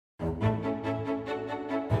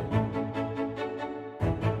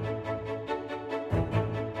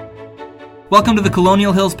Welcome to the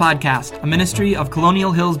Colonial Hills Podcast, a ministry of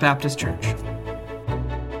Colonial Hills Baptist Church.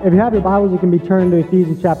 If you have your Bibles, you can be turned to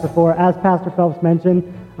Ephesians chapter 4. As Pastor Phelps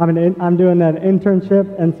mentioned, I'm doing an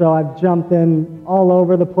internship, and so I've jumped in all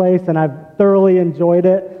over the place, and I've thoroughly enjoyed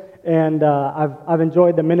it. And I've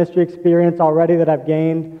enjoyed the ministry experience already that I've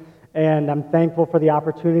gained, and I'm thankful for the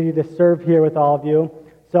opportunity to serve here with all of you.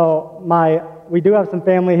 So we do have some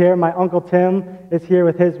family here. My Uncle Tim is here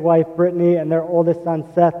with his wife, Brittany, and their oldest son,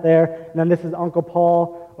 Seth, there. And then this is Uncle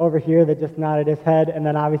Paul over here that just nodded his head. And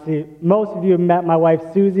then obviously, most of you have met my wife,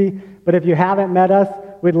 Susie. But if you haven't met us,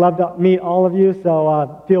 we'd love to meet all of you.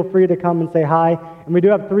 So feel free to come and say hi. And we do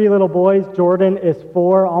have 3 little boys. Jordan is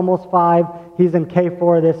 4, almost 5. He's in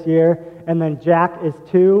K4 this year. And then Jack is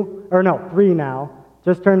 3 now.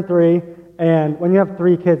 Just turned 3. And when you have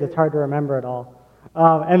 3 kids, it's hard to remember it all.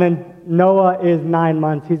 And then Noah is 9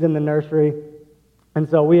 months. He's in the nursery. And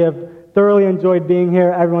so we have thoroughly enjoyed being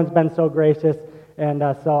here. Everyone's been so gracious. And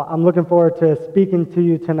so I'm looking forward to speaking to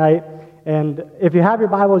you tonight. And if you have your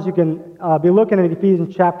Bibles, you can be looking at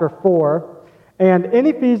Ephesians chapter 4. And in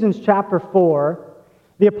Ephesians chapter 4,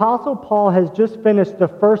 the Apostle Paul has just finished the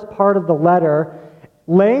first part of the letter,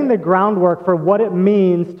 laying the groundwork for what it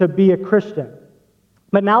means to be a Christian.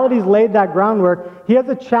 But now that he's laid that groundwork, he has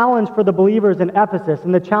a challenge for the believers in Ephesus.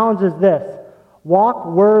 And the challenge is this: walk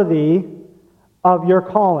worthy of your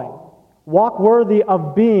calling. Walk worthy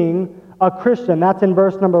of being a Christian. That's in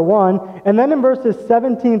verse number 1. And then in verses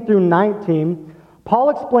 17 through 19, Paul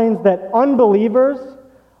explains that unbelievers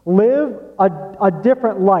live a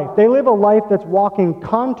different life. They live a life that's walking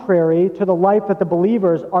contrary to the life that the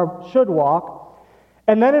believers should walk.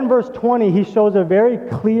 And then in verse 20, he shows a very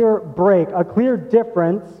clear break, a clear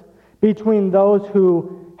difference between those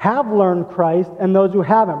who have learned Christ and those who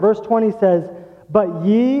haven't. Verse 20 says, "But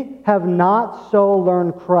ye have not so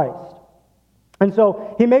learned Christ." And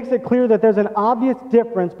so he makes it clear that there's an obvious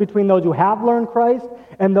difference between those who have learned Christ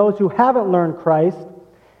and those who haven't learned Christ.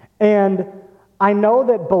 And I know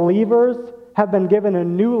that believers have been given a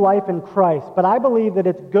new life in Christ, but I believe that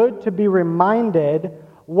it's good to be reminded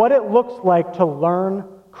what it looks like to learn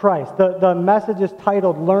Christ. The message is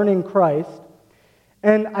titled Learning Christ.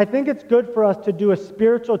 And I think it's good for us to do a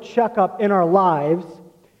spiritual checkup in our lives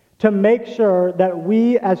to make sure that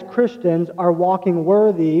we as Christians are walking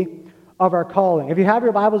worthy of our calling. If you have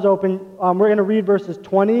your Bibles open, we're going to read verses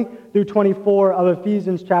 20 through 24 of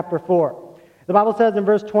Ephesians chapter 4. The Bible says in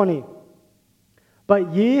verse 20,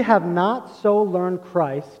 "But ye have not so learned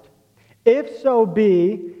Christ, if so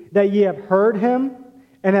be that ye have heard him,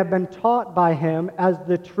 and have been taught by him, as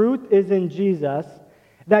the truth is in Jesus,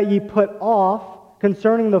 that ye put off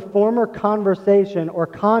concerning the former conversation or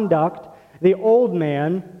conduct the old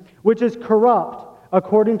man, which is corrupt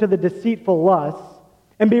according to the deceitful lusts,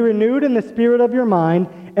 and be renewed in the spirit of your mind,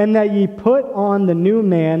 and that ye put on the new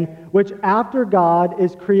man, which after God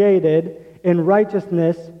is created in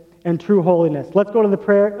righteousness and true holiness." Let's go to the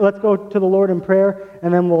prayer. Let's go to the Lord in prayer,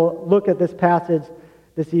 and then we'll look at this passage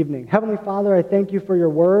this evening. Heavenly Father, I thank you for your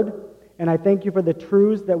word, and I thank you for the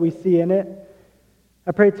truths that we see in it.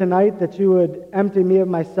 I pray tonight that you would empty me of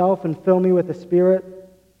myself and fill me with the Spirit.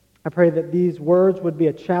 I pray that these words would be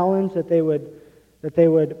a challenge, that they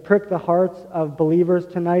would prick the hearts of believers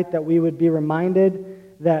tonight, that we would be reminded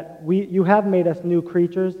that you have made us new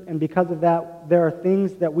creatures, and because of that, there are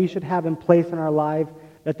things that we should have in place in our life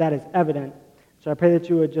that is evident. So I pray that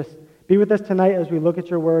you would just be with us tonight as we look at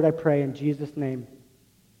your word, I pray in Jesus' name.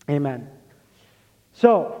 Amen.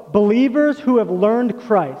 So, believers who have learned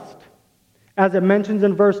Christ, as it mentions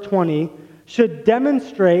in verse 20, should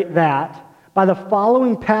demonstrate that by the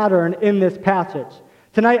following pattern in this passage.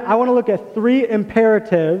 Tonight, I want to look at 3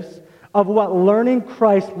 imperatives of what learning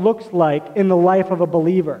Christ looks like in the life of a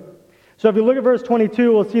believer. So if you look at verse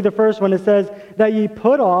 22, we'll see the first one. It says, "That ye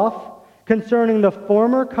put off concerning the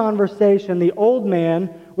former conversation the old man,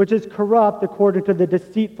 which is corrupt according to the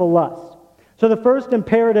deceitful lust." So the first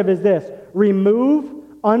imperative is this: remove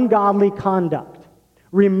ungodly conduct.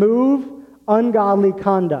 Remove ungodly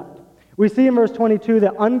conduct. We see in verse 22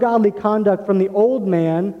 that ungodly conduct from the old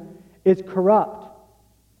man is corrupt.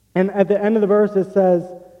 And at the end of the verse it says,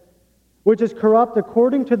 which is corrupt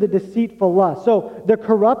according to the deceitful lust. So the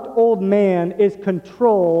corrupt old man is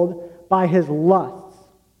controlled by his lusts.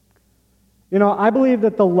 You know, I believe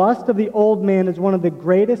that the lust of the old man is one of the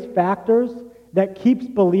greatest factors that keeps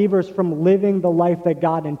believers from living the life that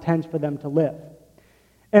God intends for them to live.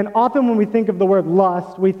 And often when we think of the word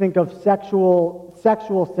lust, we think of sexual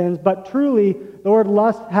sins, but truly the word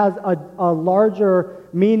lust has a larger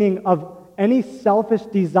meaning of any selfish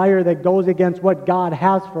desire that goes against what God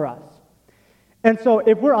has for us. And so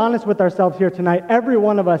if we're honest with ourselves here tonight, every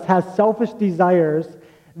one of us has selfish desires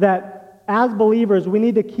that as believers we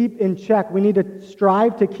need to keep in check. We need to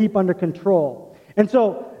strive to keep under control. And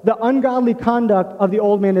so the ungodly conduct of the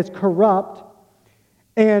old man is corrupt.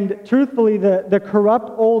 And truthfully, the corrupt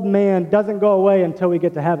old man doesn't go away until we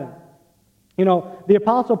get to heaven. You know, the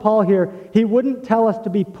Apostle Paul here, he wouldn't tell us to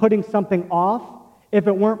be putting something off if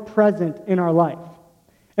it weren't present in our life.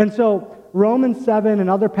 And so Romans 7 and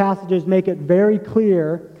other passages make it very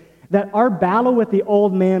clear that our battle with the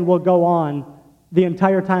old man will go on the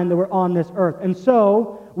entire time that we're on this earth. And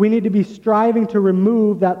so we need to be striving to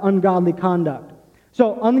remove that ungodly conduct.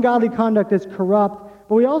 So ungodly conduct is corrupt,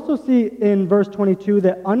 but we also see in verse 22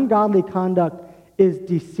 that ungodly conduct is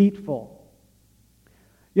deceitful.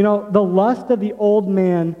 You know, the lust of the old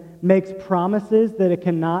man makes promises that it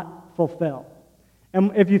cannot fulfill.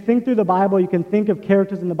 And if you think through the Bible, you can think of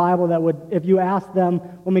characters in the Bible that would, if you ask them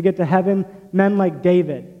when we get to heaven, men like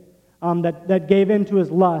David, that gave in to his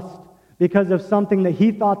lust because of something that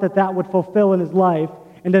he thought that would fulfill in his life,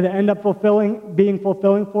 and did it end up being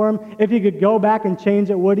fulfilling for him? If he could go back and change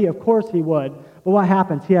it, would he? Of course he would. But what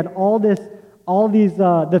happens? He had the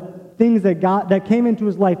things that came into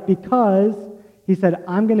his life because he said,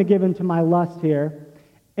 I'm going to give in to my lust here.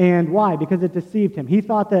 And why? Because it deceived him. He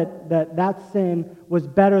thought that sin was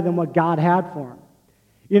better than what God had for him.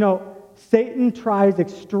 You know, Satan tries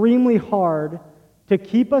extremely hard to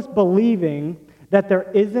keep us believing that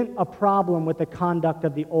there isn't a problem with the conduct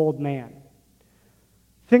of the old man.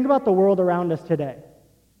 Think about the world around us today.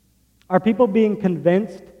 Are people being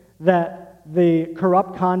convinced that the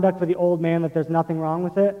corrupt conduct of the old man, that there's nothing wrong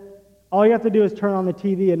with it? All you have to do is turn on the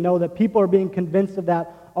TV and know that people are being convinced of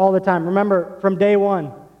that all the time. Remember, from day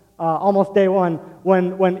one, almost day one,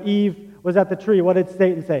 when Eve was at the tree, what did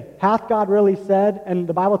Satan say? Hath God really said? And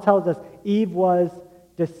the Bible tells us Eve was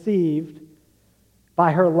deceived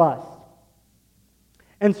by her lust.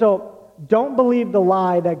 And so, don't believe the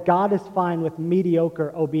lie that God is fine with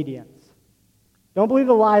mediocre obedience. Don't believe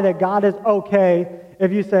the lie that God is okay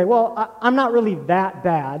if you say, well, I'm not really that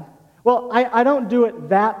bad. Well, I don't do it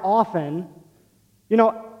that often. You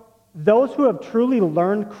know, those who have truly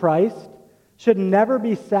learned Christ should never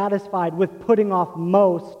be satisfied with putting off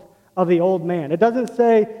most of the old man. It doesn't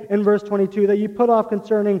say in verse 22 that you put off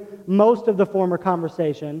concerning most of the former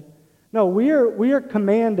conversation. No, we are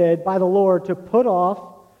commanded by the Lord to put off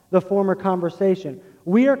the former conversation.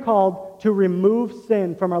 We are called to remove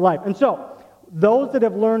sin from our life. And so, those that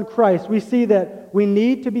have learned Christ, we see that we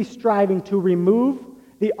need to be striving to remove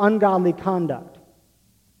the ungodly conduct.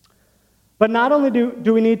 But not only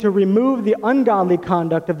do we need to remove the ungodly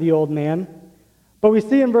conduct of the old man, but we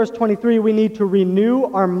see in verse 23 we need to renew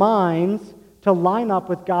our minds to line up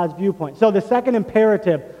with God's viewpoint. So the second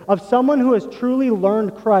imperative of someone who has truly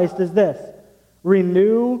learned Christ is this: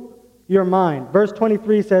 renew your mind. Verse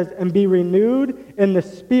 23 says, and be renewed in the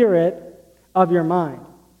spirit of your mind.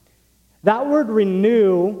 That word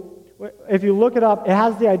renew, if you look it up, it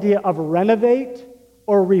has the idea of renovate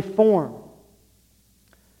or reform.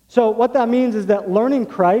 So what that means is that learning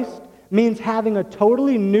Christ means having a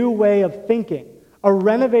totally new way of thinking, a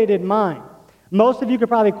renovated mind. Most of you could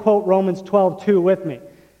probably quote Romans 12:2 with me.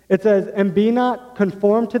 It says, and be not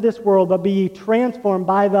conformed to this world, but be ye transformed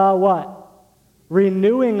by the what?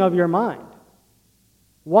 Renewing of your mind.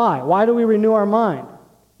 Why? Why do we renew our mind?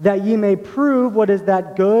 That ye may prove what is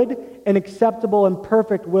that good and acceptable and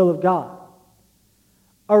perfect will of God.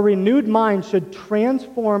 A renewed mind should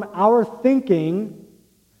transform our thinking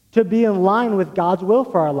to be in line with God's will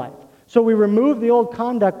for our life. So we remove the old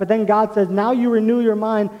conduct, but then God says, now you renew your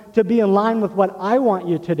mind to be in line with what I want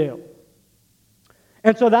you to do.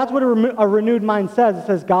 And so that's what a renewed mind says. It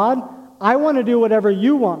says, God, I want to do whatever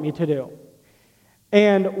you want me to do.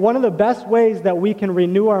 And one of the best ways that we can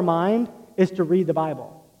renew our mind is to read the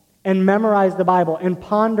Bible and memorize the Bible and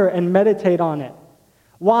ponder and meditate on it.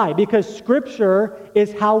 Why? Because Scripture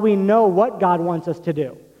is how we know what God wants us to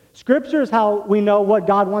do. Scripture is how we know what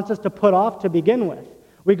God wants us to put off to begin with.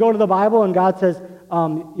 We go to the Bible and God says,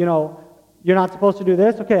 you're not supposed to do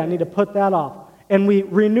this. Okay, I need to put that off. And we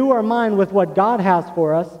renew our mind with what God has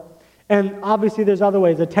for us. And obviously there's other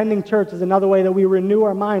ways. Attending church is another way that we renew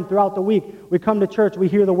our mind throughout the week. We come to church, we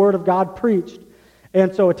hear the Word of God preached.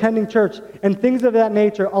 And so attending church and things of that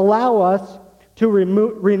nature allow us to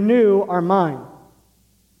renew our mind.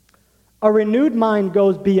 A renewed mind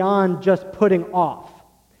goes beyond just putting off.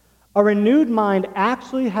 A renewed mind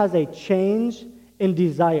actually has a change in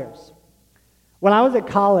desires. When I was at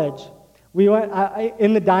college, we went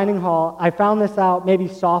in the dining hall. I found this out maybe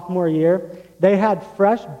sophomore year. They had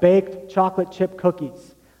fresh baked chocolate chip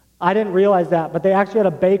cookies I didn't realize that, but they actually had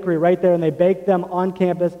a bakery right there, and they baked them on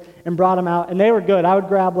campus and brought them out, and they were good. I would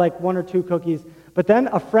grab like 1 or 2 cookies. But then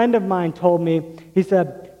a friend of mine told me, he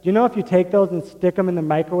said, do you know if you take those and stick them in the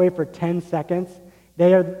microwave for 10 seconds,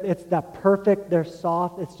 it's that perfect, they're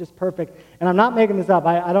soft, it's just perfect. And I'm not making this up.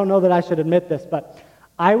 I don't know that I should admit this, but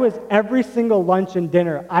every single lunch and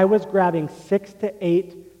dinner, I was grabbing 6 to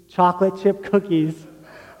 8 chocolate chip cookies,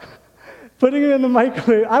 putting them in the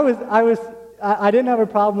microwave. I didn't have a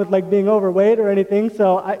problem with like being overweight or anything,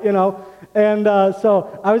 so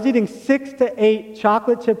so I was eating 6 to 8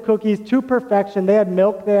 chocolate chip cookies to perfection. They had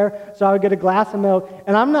milk there, so I would get a glass of milk,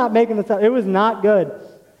 and I'm not making this up. It was not good.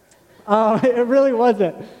 It really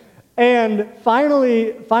wasn't. And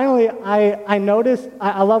finally, I noticed,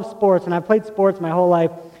 I love sports, and I played sports my whole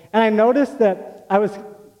life, and I noticed that I was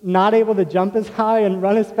not able to jump as high and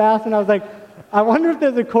run as fast, and I was like, I wonder if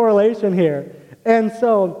there's a correlation here. And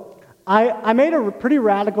so I made a pretty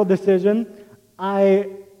radical decision.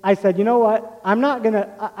 I said, you know what?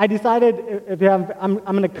 I decided I'm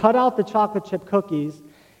going to cut out the chocolate chip cookies.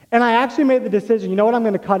 And I actually made the decision, you know what I'm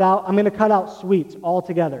going to cut out? I'm going to cut out sweets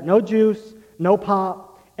altogether. No juice, no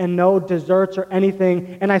pop, and no desserts or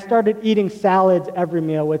anything. And I started eating salads every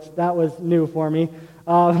meal, which that was new for me.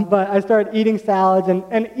 But I started eating salads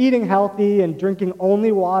and eating healthy, and drinking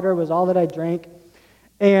only water was all that I drank.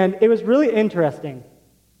 And it was really interesting.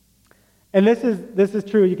 And this is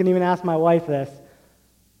true. You can even ask my wife this.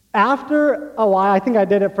 After a while, I think I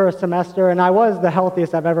did it for a semester, and I was the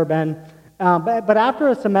healthiest I've ever been. But after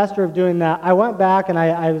a semester of doing that, I went back and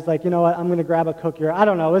I was like, you know what, I'm going to grab a cookie, or I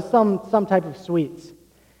don't know, it was some type of sweets.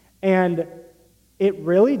 And it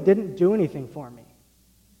really didn't do anything for me.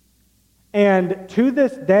 And to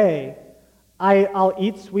this day, I'll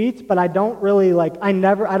eat sweets, but I don't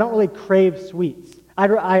really crave sweets.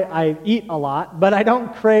 I eat a lot, but I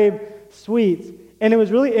don't crave sweets. And it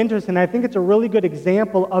was really interesting. I think it's a really good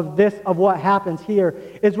example of what happens here,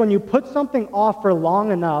 is when you put something off for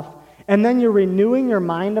long enough, and then you're renewing your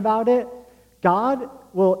mind about it,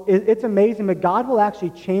 it's amazing, but God will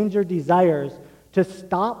actually change your desires to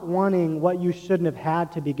stop wanting what you shouldn't have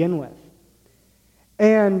had to begin with.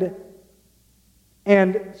 And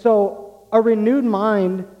so a renewed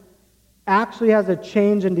mind actually has a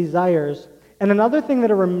change in desires. And another thing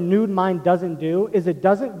that a renewed mind doesn't do is it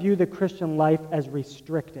doesn't view the Christian life as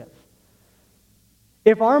restrictive.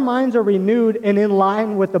 If our minds are renewed and in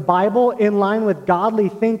line with the Bible, in line with godly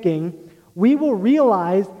thinking, we will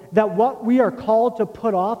realize that what we are called to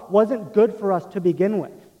put off wasn't good for us to begin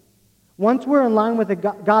with. Once we're in line with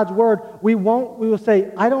God's word, we will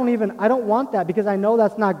say, I don't want that because I know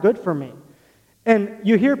that's not good for me. And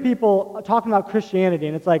you hear people talking about Christianity,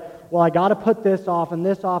 and it's like, well, I got to put this off,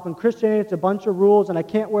 and Christianity, it's a bunch of rules, and I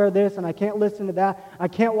can't wear this, and I can't listen to that, I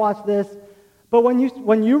can't watch this. But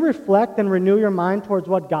when you reflect and renew your mind towards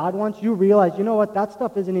what God wants, you realize, you know what, that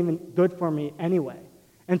stuff isn't even good for me anyway.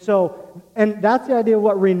 And that's the idea of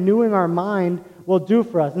what renewing our mind will do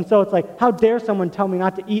for us. And so it's like, how dare someone tell me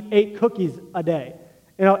not to eat 8 cookies a day?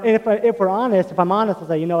 You know, and if I'm honest, I'll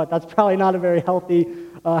say, you know what, that's probably not a very healthy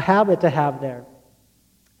habit to have there.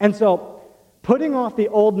 And so putting off the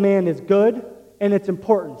old man is good, and it's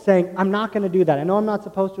important, saying, I'm not going to do that. I know I'm not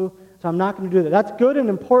supposed to, so I'm not going to do that. That's good and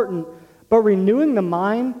important, but renewing the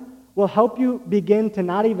mind will help you begin to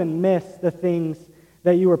not even miss the things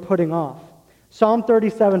that you were putting off. Psalm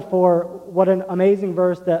 37:4, what an amazing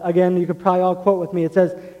verse that, again, you could probably all quote with me. It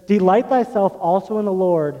says, delight thyself also in the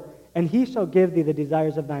Lord, and he shall give thee the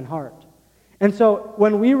desires of thine heart. And so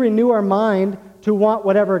when we renew our mind to want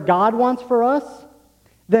whatever God wants for us,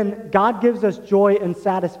 then God gives us joy and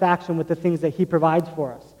satisfaction with the things that he provides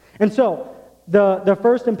for us. And so the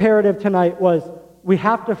first imperative tonight was we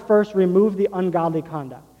have to first remove the ungodly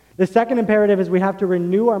conduct. The second imperative is we have to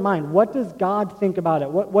renew our mind. What does God think about it?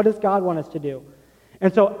 What does God want us to do?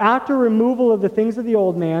 And so after removal of the things of the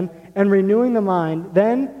old man and renewing the mind,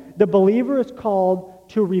 then the believer is called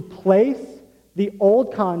to replace the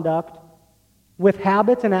old conduct with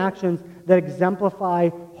habits and actions that exemplify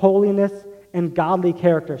holiness and godly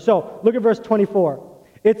character. So look at verse 24.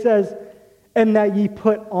 It says, and that ye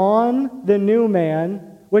put on the new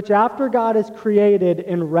man, which after God is created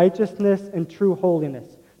in righteousness and true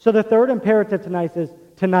holiness. So the third imperative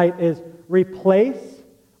tonight is replace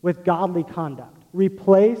with godly conduct.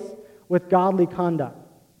 Replace with godly conduct.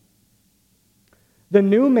 The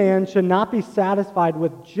new man should not be satisfied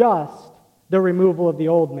with just the removal of the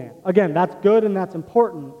old man. Again, that's good and that's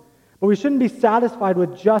important, but we shouldn't be satisfied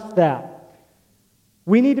with just that.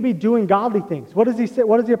 We need to be doing godly things. What does he say?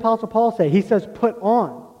 What does the Apostle Paul say? He says, put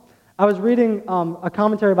on. I was reading a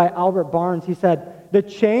commentary by Albert Barnes. He said, the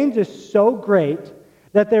change is so great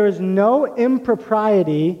that there is no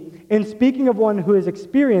impropriety in speaking of one who has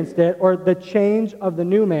experienced it, or the change of the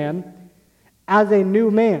new man, as a new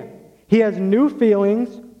man. He has new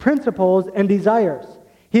feelings, principles, and desires.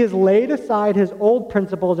 He has laid aside his old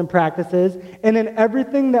principles and practices, and in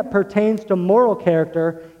everything that pertains to moral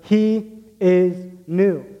character, he is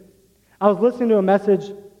new. I was listening to a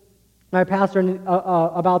message, my pastor,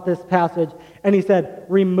 about this passage, and he said,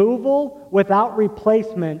 removal without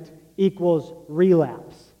replacement equals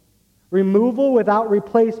relapse. Removal without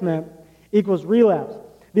replacement equals relapse.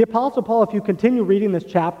 The Apostle Paul, if you continue reading this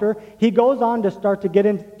chapter, he goes on to start to get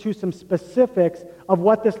into some specifics of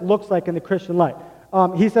what this looks like in the Christian life.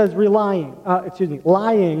 He says lying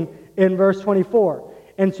in verse 24.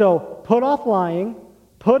 And so, put off lying,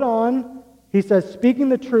 put on, he says, speaking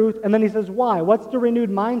the truth, and then he says, why? What's the renewed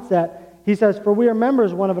mindset? He says, for we are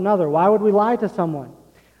members one of another. Why would we lie to someone?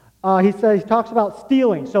 He talks about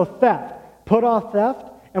stealing, so theft. Put off theft,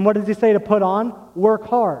 and what does he say to put on? Work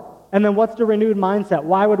hard. And then what's the renewed mindset?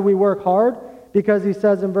 Why would we work hard? Because he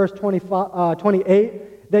says in verse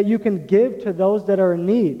 28 that you can give to those that are in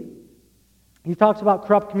need. He talks about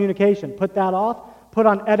corrupt communication. Put that off. Put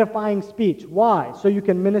on edifying speech. Why? So you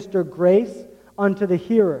can minister grace unto the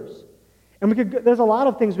hearers. And there's a lot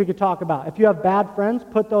of things we could talk about. If you have bad friends,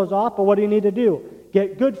 put those off. But what do you need to do?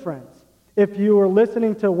 Get good friends. If you are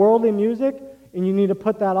listening to worldly music and you need to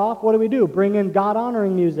put that off, what do? Bring in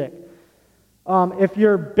God-honoring music. If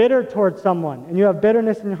you're bitter towards someone and you have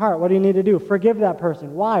bitterness in your heart, what do you need to do? Forgive that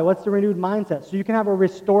person. Why? What's the renewed mindset? So you can have a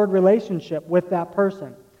restored relationship with that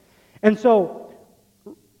person. And so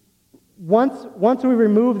once we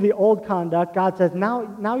remove the old conduct, God says,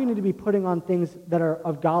 now you need to be putting on things that are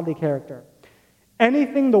of godly character.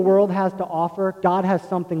 Anything the world has to offer, God has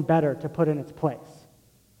something better to put in its place.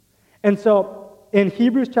 And so in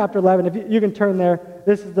Hebrews chapter 11, if you can turn there,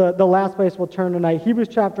 this is the last place we'll turn tonight. Hebrews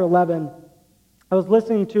chapter 11, I was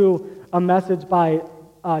listening to a message by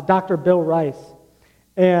Dr. Bill Rice,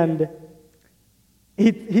 and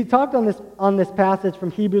he talked on this passage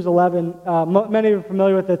from Hebrews 11. Many of you are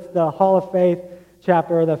familiar with it. It's the Hall of Faith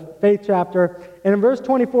chapter, or the faith chapter. And in verse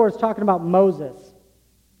 24, it's talking about Moses.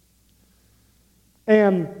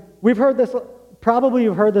 And we've heard this, probably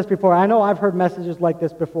you've heard this before. I know I've heard messages like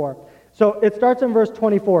this before. So it starts in verse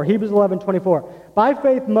 24, Hebrews 11:24. By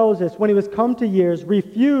faith Moses, when he was come to years,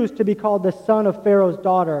 refused to be called the son of Pharaoh's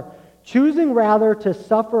daughter, choosing rather to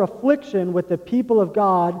suffer affliction with the people of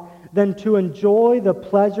God than to enjoy the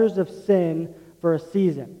pleasures of sin for a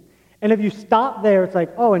season. And if you stop there, it's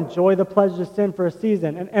like, oh, enjoy the pleasures of sin for a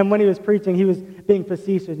season. And when he was preaching, he was being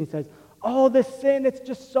facetious. He says, oh, this sin, it's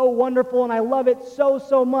just so wonderful, and I love it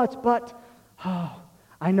so much, but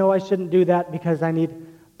I know I shouldn't do that because I need...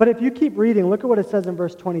 But if you keep reading, look at what it says in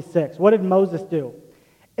verse 26. What did Moses do?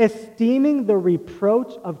 Esteeming the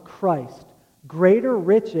reproach of Christ greater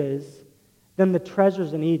riches than the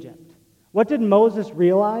treasures in Egypt. What did Moses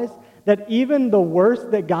realize? That even the worst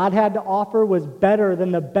that God had to offer was better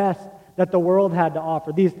than the best that the world had to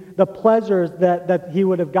offer. The pleasures that he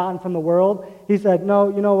would have gotten from the world. He said, no,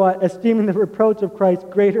 you know what? Esteeming the reproach of Christ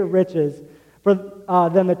greater riches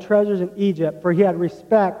than the treasures in Egypt, for he had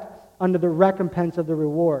respect under the recompense of the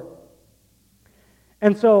reward.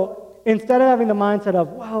 And so, instead of having the mindset of,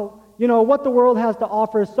 well, you know, what the world has to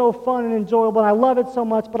offer is so fun and enjoyable, and I love it so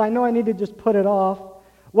much, but I know I need to just put it off.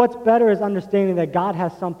 What's better is understanding that God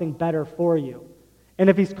has something better for you. And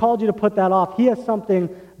if he's called you to put that off, he has something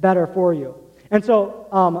better for you. And so,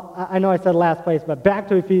 I know I said last place, but back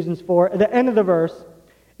to Ephesians 4. At the end of the verse,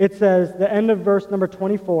 it says, the end of verse number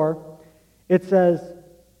 24, it says,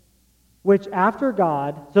 which after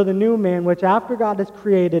God, so the new man, which after God is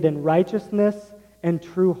created in righteousness and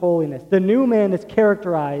true holiness. The new man is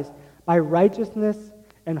characterized by righteousness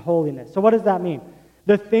and holiness. So what does that mean?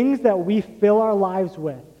 The things that we fill our lives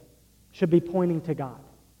with should be pointing to God.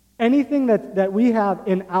 Anything that we have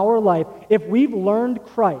in our life, if we've learned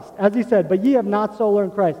Christ, as he said, but ye have not so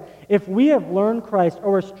learned Christ. If we have learned Christ,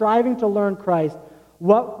 or we're striving to learn Christ,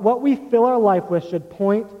 what we fill our life with should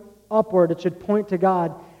point upward. It should point to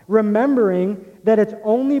God, remembering that it's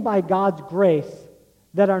only by God's grace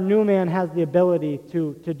that our new man has the ability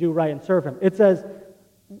to do right and serve him. It says,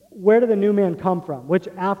 where did the new man come from? Which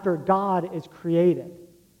after God is created.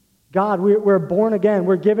 God, we're born again.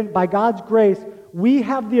 We're given, by God's grace, we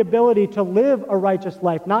have the ability to live a righteous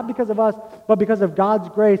life, not because of us, but because of God's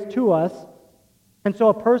grace to us. And so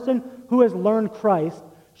a person who has learned Christ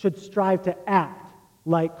should strive to act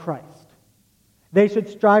like Christ. They should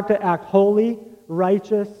strive to act holy,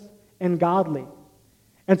 righteous, and godly.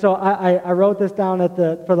 And so I wrote this down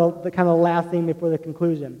for the kind of last thing before the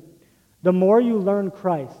conclusion. The more you learn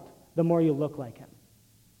Christ, the more you look like him.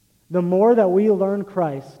 The more that we learn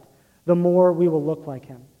Christ, the more we will look like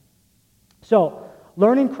him. So,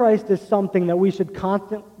 learning Christ is something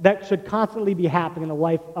that should constantly be happening in the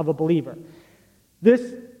life of a believer.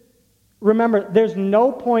 Remember, there's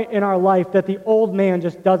no point in our life that the old man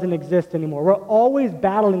just doesn't exist anymore. We're always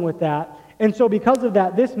battling with that. And so because of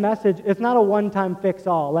that, this message is not a one-time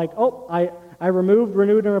fix-all. Like, I removed,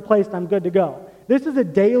 renewed, and replaced, I'm good to go. This is a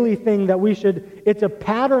daily thing that it's a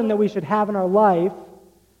pattern that we should have in our life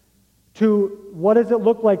to what does it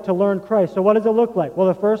look like to learn Christ. So what does it look like? Well,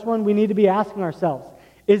 the first one, we need to be asking ourselves,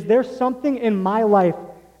 is there something in my life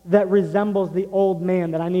that resembles the old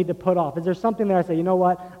man that I need to put off? Is there something that I say, you know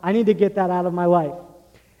what, I need to get that out of my life?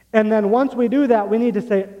 And then once we do that, we need to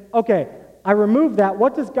say, okay, I removed that.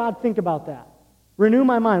 What does God think about that? Renew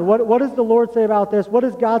my mind. What does the Lord say about this? What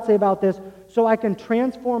does God say about this? So I can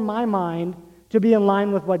transform my mind to be in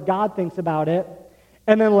line with what God thinks about it.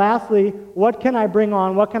 And then lastly, what can I bring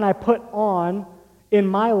on? What can I put on in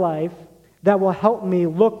my life that will help me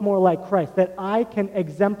look more like Christ? That I can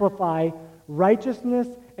exemplify righteousness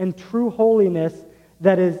and true holiness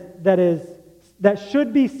that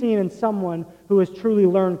should be seen in someone who has truly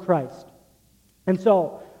learned Christ. And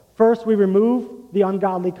so, first we remove the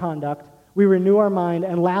ungodly conduct, we renew our mind,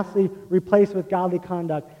 and lastly, replace with godly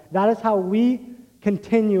conduct. That is how we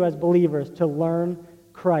continue as believers to learn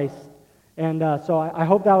Christ. And so I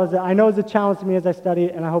hope that was, I know it's a challenge to me as I study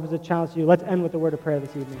it, and I hope it's a challenge to you. Let's end with a word of prayer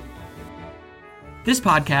this evening. This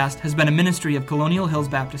podcast has been a ministry of Colonial Hills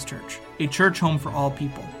Baptist Church, a church home for all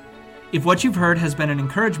people. If what you've heard has been an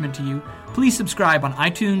encouragement to you, please subscribe on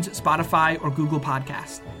iTunes, Spotify, or Google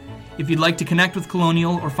Podcasts. If you'd like to connect with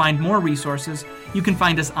Colonial or find more resources, you can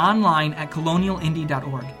find us online at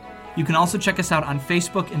colonialindy.org. You can also check us out on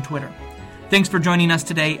Facebook and Twitter. Thanks for joining us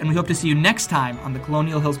today, and we hope to see you next time on the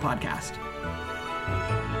Colonial Hills Podcast.